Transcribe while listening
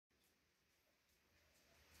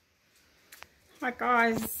Hi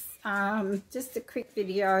guys, just a quick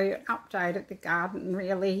video update of the garden.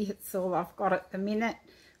 Really, it's all I've got at the minute.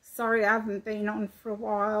 Sorry I haven't been on for a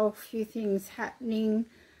while, a few things happening.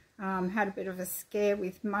 Had a bit of a scare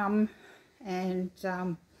with mum, and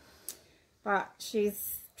but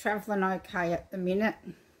she's travelling okay at the minute.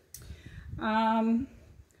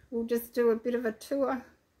 We'll just do a bit of a tour,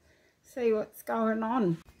 see what's going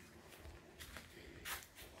on.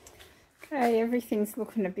 Okay, everything's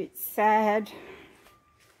looking a bit sad.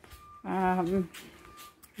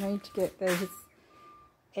 Need to get these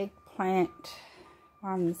eggplant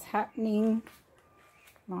ones happening.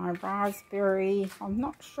 My raspberry, I'm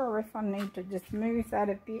not sure if I need to just move that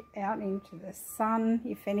a bit out into the sun.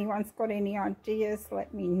 If anyone's got any ideas,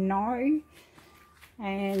 let me know.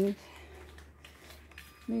 And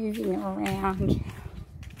moving around,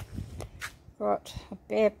 got a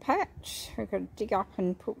bare patch. We've got to dig up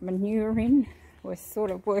and put manure in. We're sort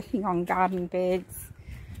of working on garden beds.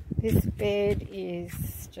 This bed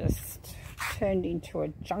is just turned into a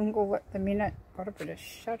jungle at the minute. Got a bit of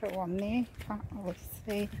shadow on there, can't really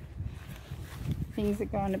see. Things are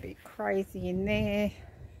going a bit crazy in there.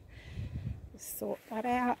 We'll sort that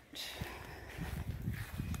out.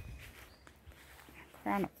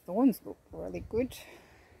 Crown of thorns look really good.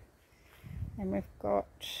 And we've got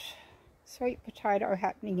sweet potato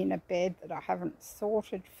happening in a bed that I haven't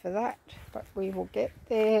sorted for that, but we will get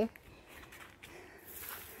there.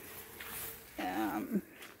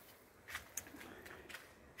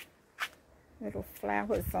 Little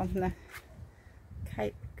flowers on the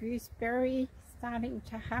Cape gooseberry starting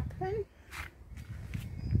to happen.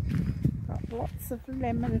 Got lots of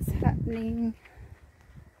lemons happening.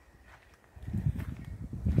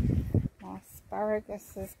 My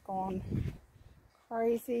asparagus has gone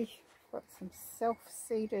crazy. Got some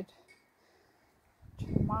self-seeded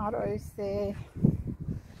tomatoes there.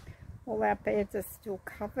 All our beds are still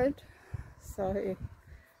covered, so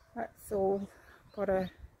that's all got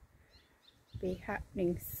to be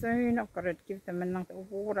happening soon. I've got to give them another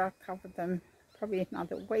water, cover them probably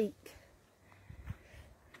another week.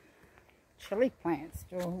 Chili plants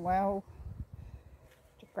doing well,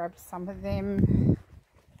 to grab some of them.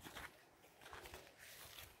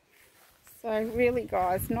 So really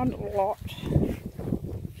guys, not a lot.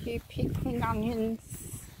 A few pickling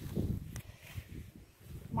onions,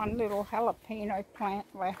 one little jalapeno plant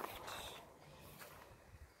left.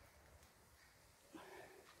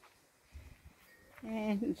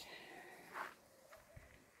 And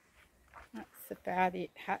that's about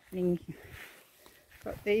it happening.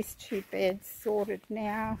 Got these two beds sorted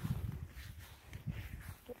now.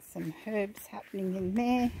 Got some herbs happening in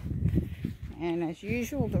there. And as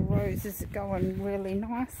usual, the roses are going really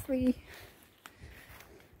nicely.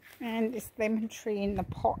 And this lemon tree in the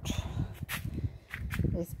pot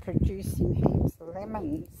is producing heaps of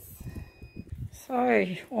lemons. So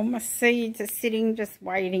all my seeds are sitting just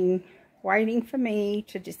waiting for me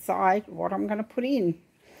to decide what I'm going to put in.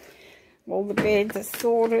 All the beds are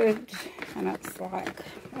sorted, and it's like,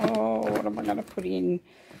 oh, what am I going to put in?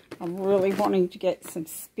 I'm really wanting to get some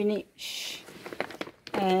spinach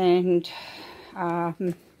and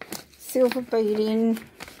silver beet in.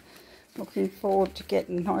 Looking forward to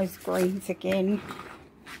getting those greens again.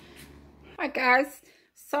 Hi guys,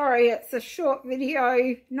 sorry it's a short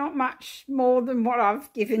video, not much more than what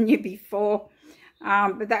I've given you before,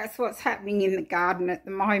 but that's what's happening in the garden at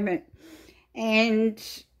the moment. And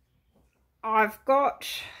I've got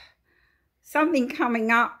something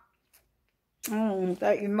coming up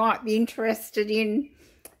that you might be interested in.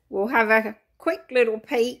 We'll have a quick little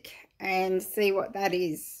peek and see what that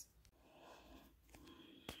is.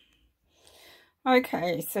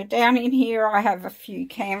 Okay, so down in here I have a few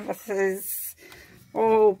canvases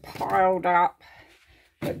all piled up.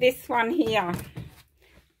 But this one here,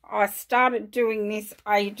 I started doing this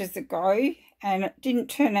ages ago and it didn't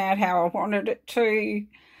turn out how I wanted it to.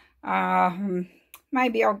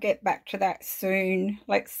 Maybe I'll get back to that soon.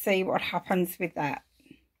 Let's see what happens with that.